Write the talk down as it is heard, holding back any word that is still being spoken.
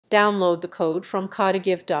Download the code from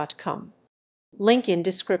codegive.com. Link in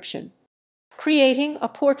description. Creating a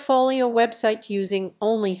portfolio website using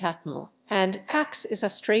only HTML and Axe is a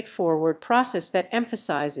straightforward process that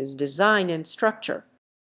emphasizes design and structure.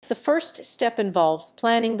 The first step involves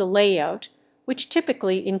planning the layout, which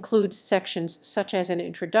typically includes sections such as an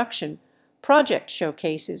introduction, project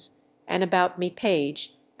showcases, an About Me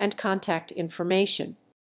page, and contact information.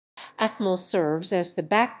 HTML serves as the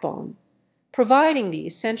backbone, providing the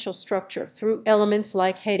essential structure through elements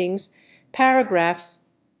like headings, paragraphs,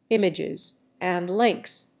 images, and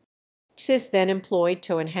links. This is then employed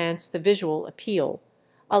to enhance the visual appeal,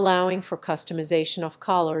 allowing for customization of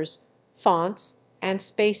colors, fonts, and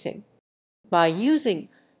spacing. By using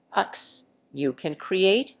Axe, you can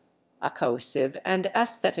create a cohesive and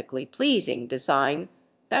aesthetically pleasing design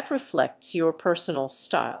that reflects your personal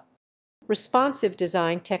style. Responsive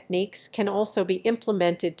design techniques can also be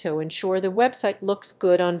implemented to ensure the website looks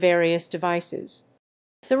good on various devices.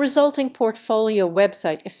 The resulting portfolio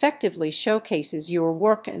website effectively showcases your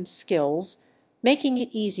work and skills, making it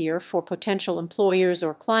easier for potential employers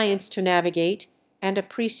or clients to navigate and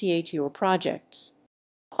appreciate your projects.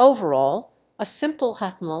 Overall, a simple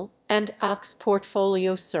HTML and Axe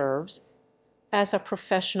portfolio serves as a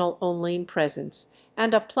professional online presence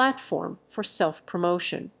and a platform for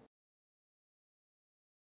self-promotion.